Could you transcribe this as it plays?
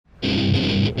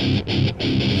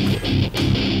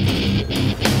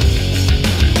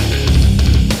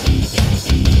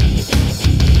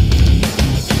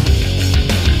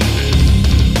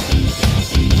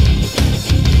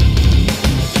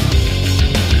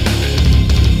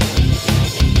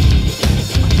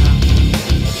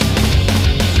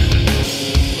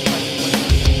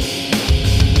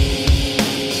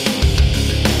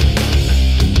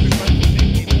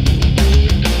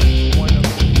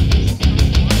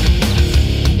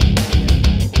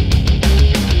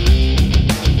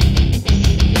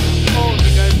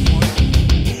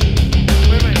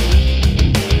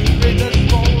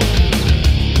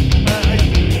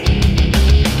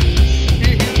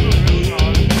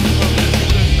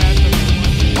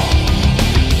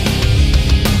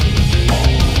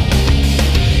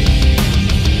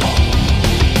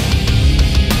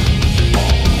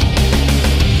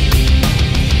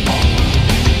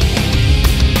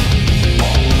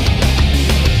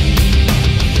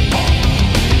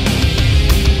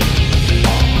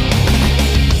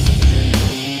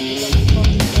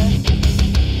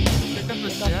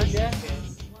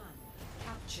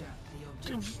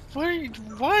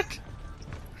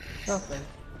Nothing.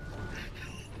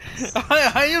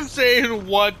 I am saying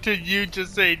what to you to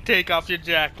say take off your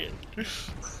jacket.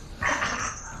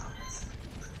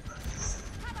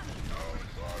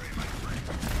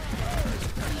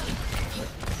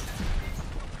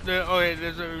 Oh wait,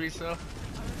 there's a resale.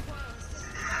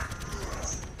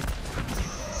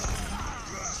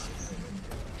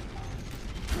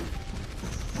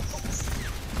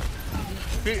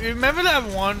 Remember that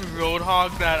one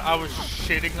Roadhog that I was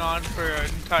shitting on for an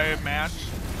entire match?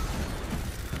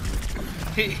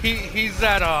 He's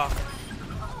that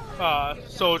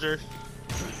soldier.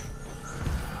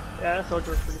 Yeah, that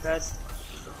soldier was pretty bad.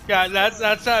 Yeah, that's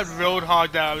that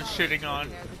Roadhog that I was shitting on.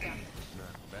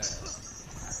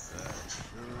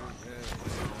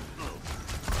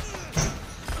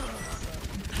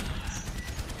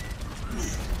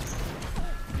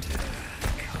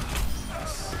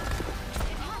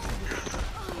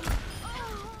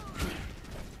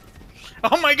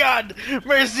 Oh my god!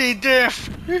 Mercy diff!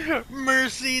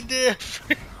 Mercy diff!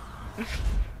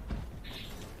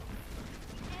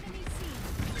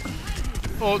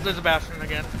 Oh, there's a Bastion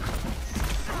again.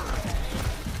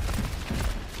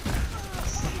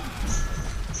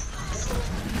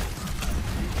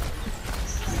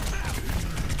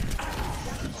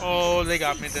 Oh, they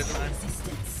got me this time.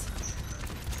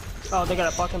 Oh, they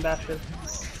got a fucking Bastion.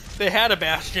 They had a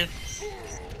Bastion.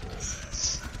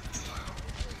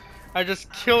 I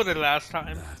just killed it last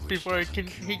time before he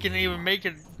can even make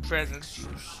a presence.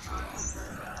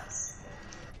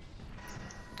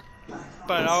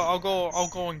 But I'll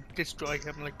go and destroy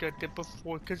him like I did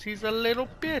before, cause he's a little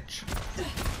bitch.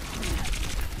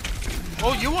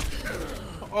 Oh,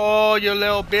 you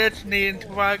little bitch needing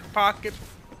to pocket.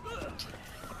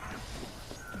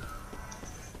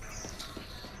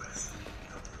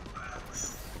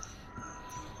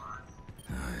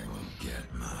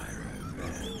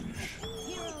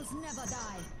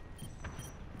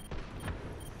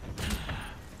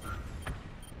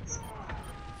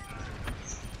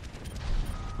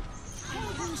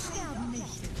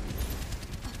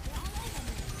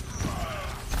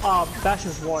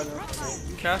 Bastion's one.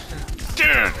 Bastion.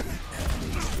 Dude!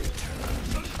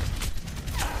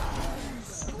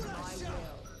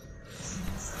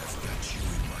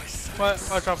 What?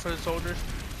 Watch out for the soldiers.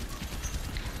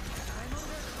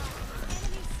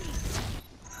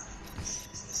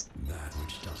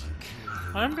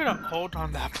 I'm gonna hold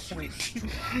on that point.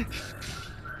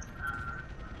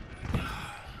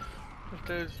 If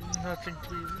there's nothing to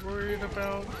be worried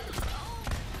about.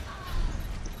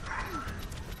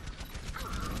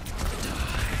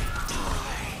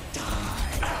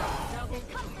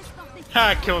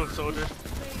 Ha! Kill the soldier.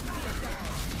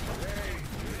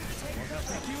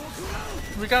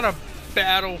 We gotta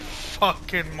battle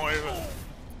fucking Moira.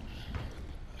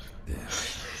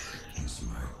 Is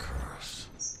my curse.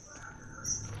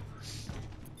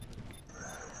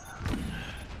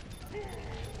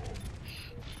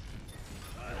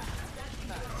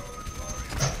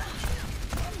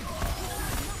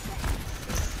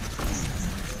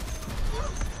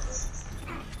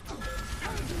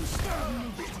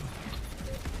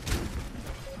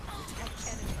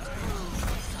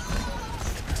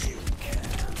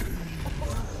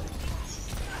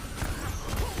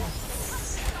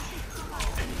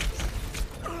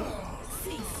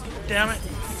 Damn it.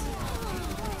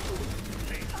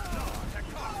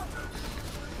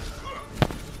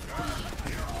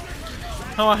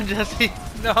 Come on, Jesse.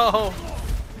 No.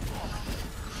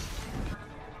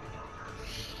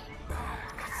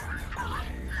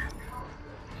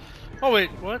 Oh wait,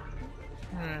 what?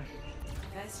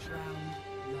 Best round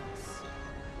lost.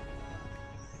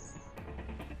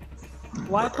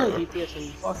 Why play DPS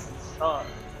and fucking suck?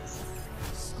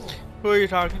 Who are you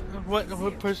talking?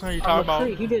 What person are you talking about?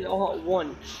 He did it all at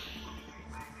once.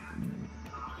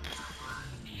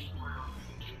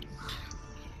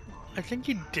 I think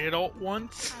he did ult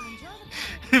once,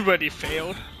 but he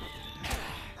failed.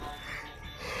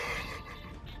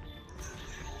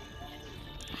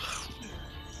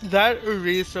 That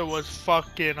Orisa was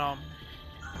fucking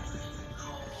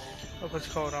what's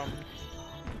it called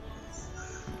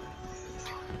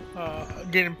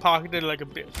getting pocketed like a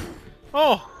bitch.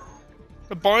 Oh,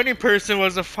 the Barney person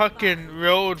was a fucking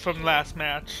road from last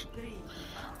match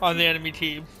on the enemy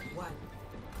team.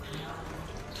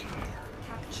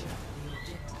 Capture the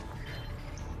objective.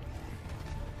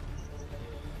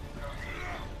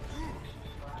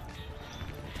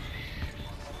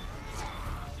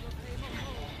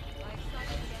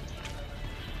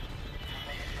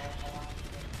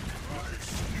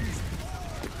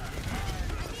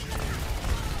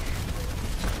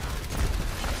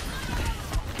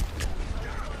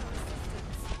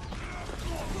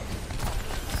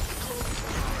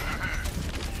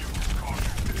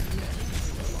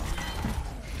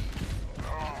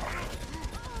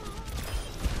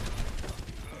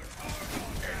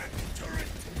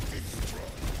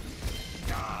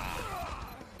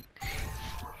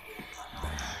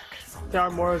 The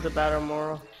Armora is a bad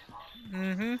Armora.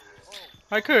 Mm-hmm.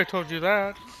 I could have told you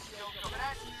that.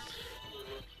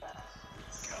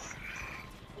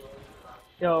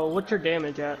 Yo, what's your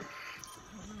damage at?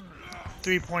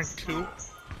 3.2.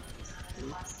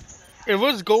 It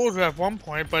was gold at one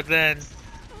point, but then...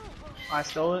 I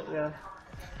stole it, yeah.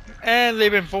 And they've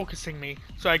been focusing me,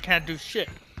 so I can't do shit.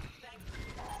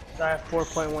 So I have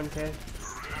 4.1k.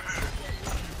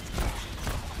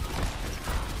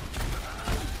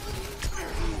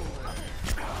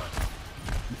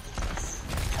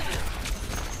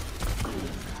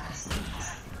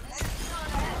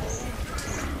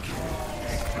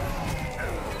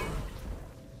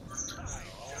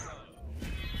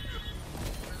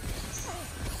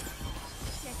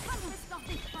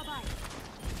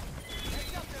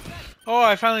 Oh,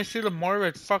 I finally see the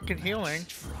Morbid fucking healing.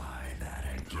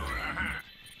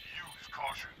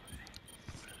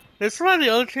 This is why the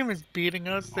other team is beating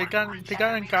us. They got a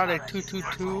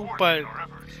 2-2-2, but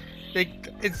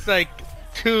it's like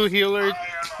 2 healers,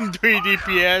 3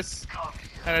 DPS,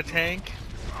 and a tank.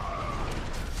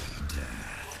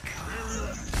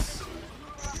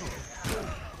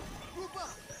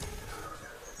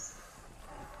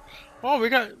 Oh, we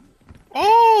got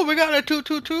a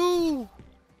 2-2-2.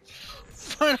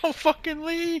 Final fucking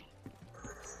lead.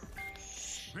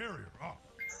 Barrier up.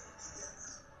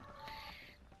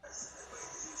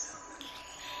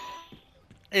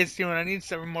 Hey Steven, I need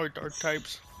 7 more dark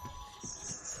types.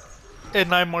 And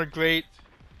 9 more great.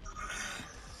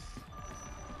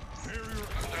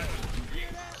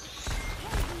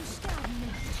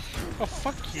 Oh,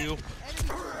 fuck you.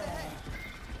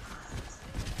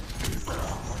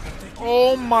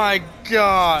 Oh my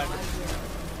god.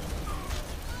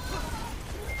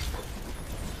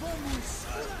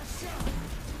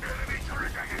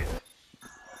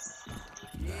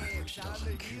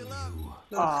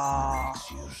 Ah,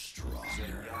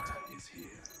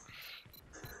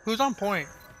 Who's on point?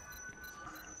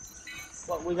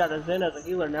 well, we got a Zen as a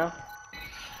healer now.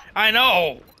 I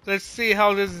know! Let's see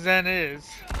how this Zen is.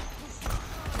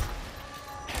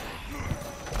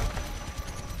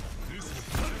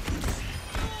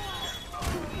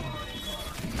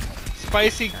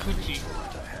 Spicy coochie.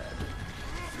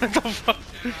 What the fuck?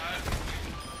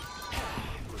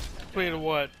 Wait,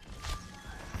 what?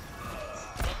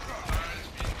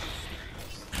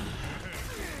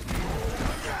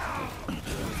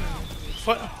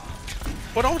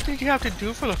 What else did you have to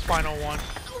do for the final one?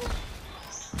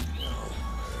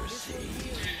 It's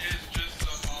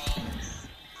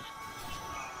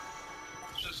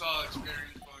just all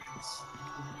experience points.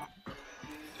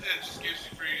 It just gives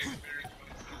you free experience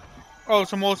points. Oh,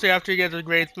 so mostly after you get the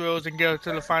great throws and get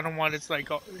to the final one, it's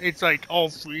like all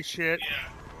free shit. Yeah.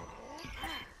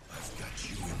 I've got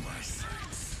you in my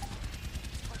sights.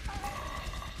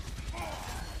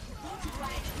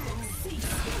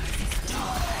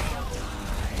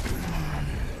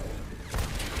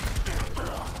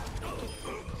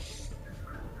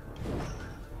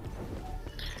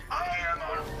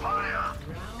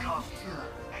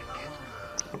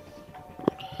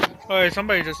 Alright,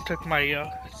 somebody just took my,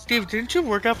 Steve, didn't you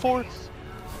work at 4?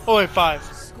 Oh, wait,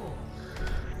 5.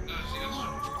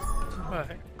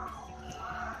 Alright.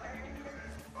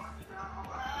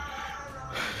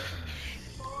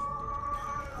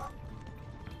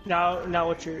 Now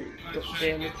what's your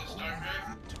damage?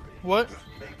 What?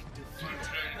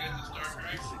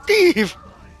 Steve!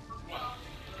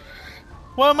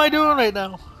 What am I doing right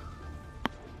now?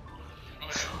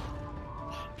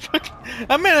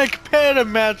 I'm in a competitive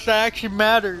match that actually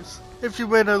matters if you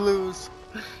win or lose.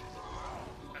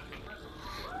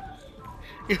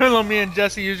 Even though me and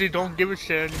Jesse usually don't give a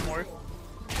shit anymore.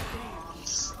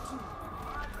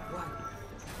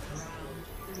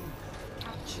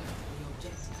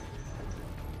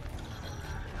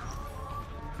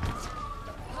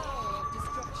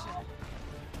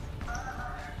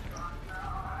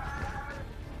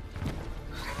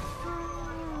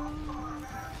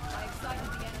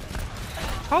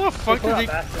 How the fuck did he...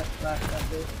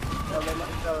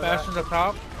 Bastion's up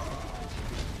top?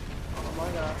 Oh my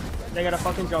god. They got a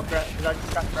fucking jump rat, because I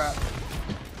just got trapped.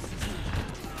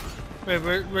 Wait,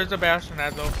 where's the Bastion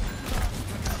at though?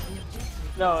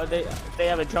 No, they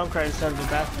have a jump rat instead of a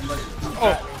bastion, but it's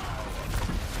Oh.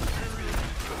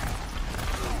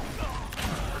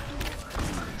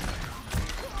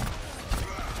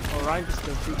 Oh, Ryan just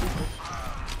killed 2 people.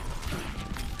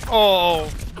 Oh.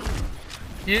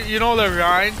 You know the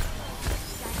Ryan?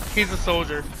 He's a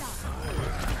soldier.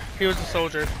 He was a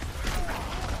soldier.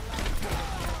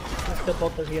 Let's kill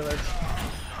both the healers.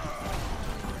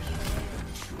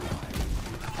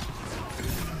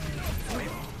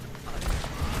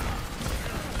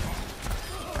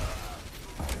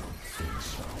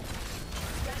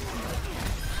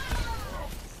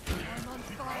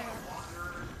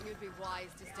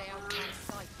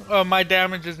 My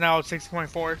damage is now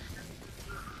 6.4.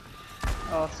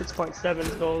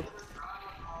 6.7 gold.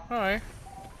 Alright.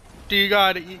 Do you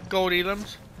got gold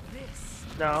elims?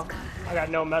 No, I got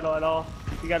no medal at all.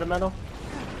 You got a medal?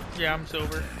 Yeah, I'm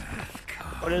silver.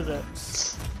 What is it?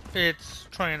 It's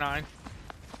 29.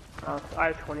 I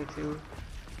have 22.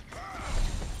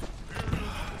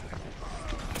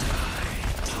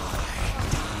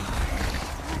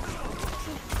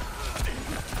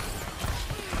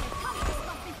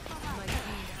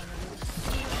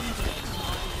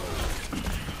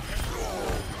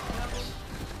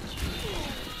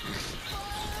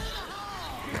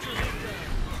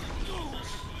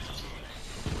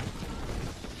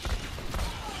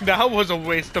 That was a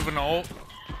waste of an ult.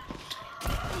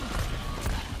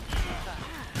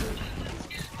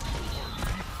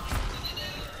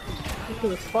 Look at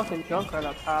this fucking junk right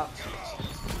up top.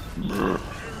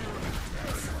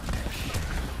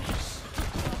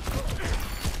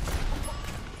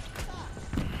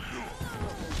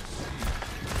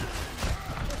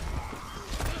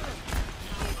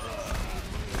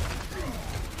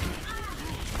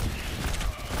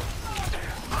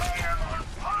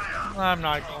 I'm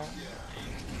not going.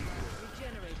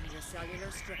 Regenerating your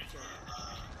cellular structure.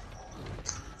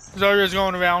 Zarya's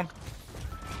going around.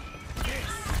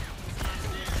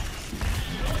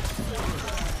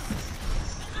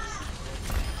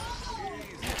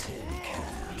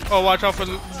 Oh, watch out for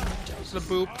the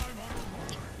boop.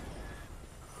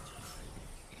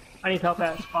 I need help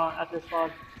at spawn, at this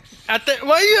spawn. At the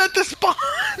why are you at the spawn?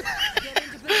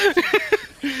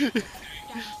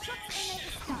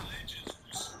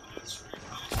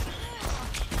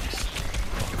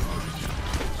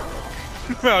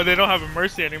 No, they don't have a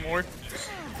mercy anymore.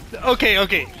 Okay,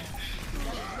 okay.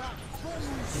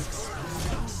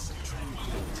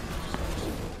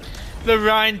 The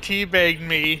Rhine teabagged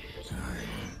me.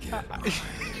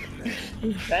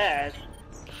 Bad.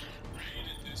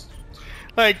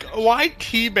 Like, why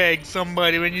teabag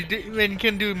somebody when you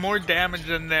can do more damage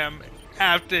than them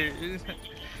after?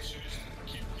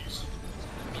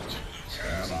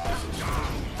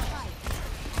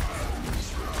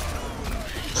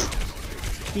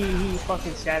 He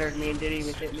fucking shattered me and didn't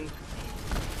even hit me.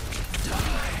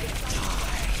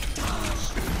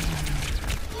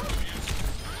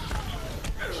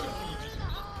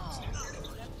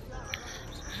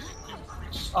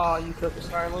 Oh, you took the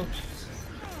triangle?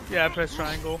 Yeah, I press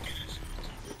triangle.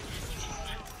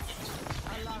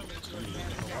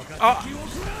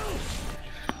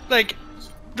 Like,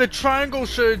 the triangle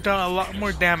should have done a lot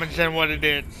more damage than what it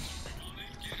did.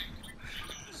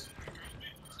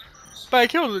 But I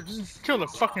killed the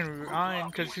fucking Ryan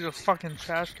because he's a fucking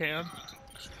trash can.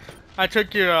 I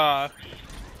took your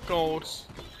gold.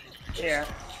 Yeah.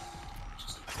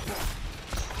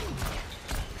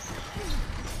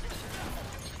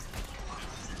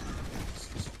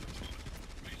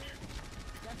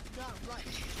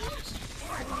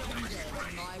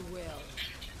 My will.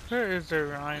 Where is their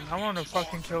Ryan? I want to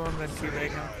fucking kill him then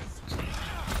teabag him.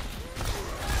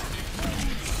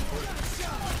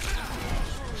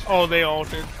 Oh, they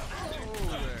altered.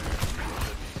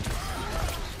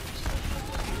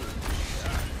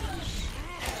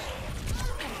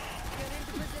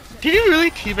 Did he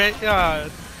really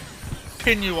teabag,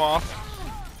 pin you off?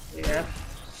 Yeah.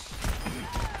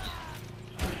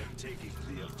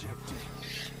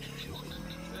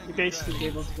 You basically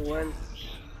gave us the win.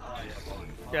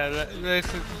 Yeah, this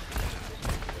is...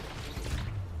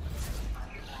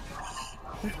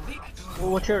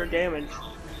 Well, what's your damage?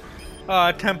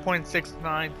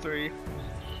 10.693.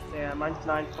 Yeah, mine's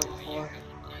 9.4.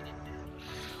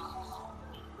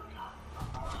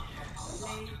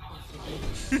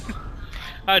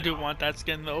 I do want that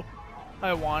skin though.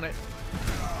 I want it.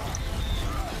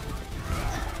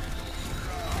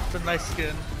 It's a nice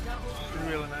skin. It's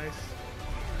really nice.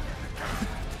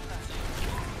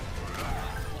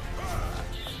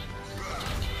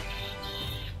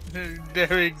 There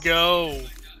we go.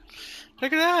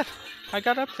 Look at that. I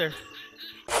got up there.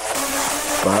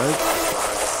 5,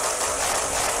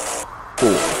 4,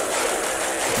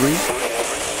 3,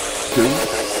 2,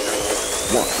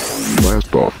 1.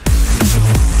 Blast off.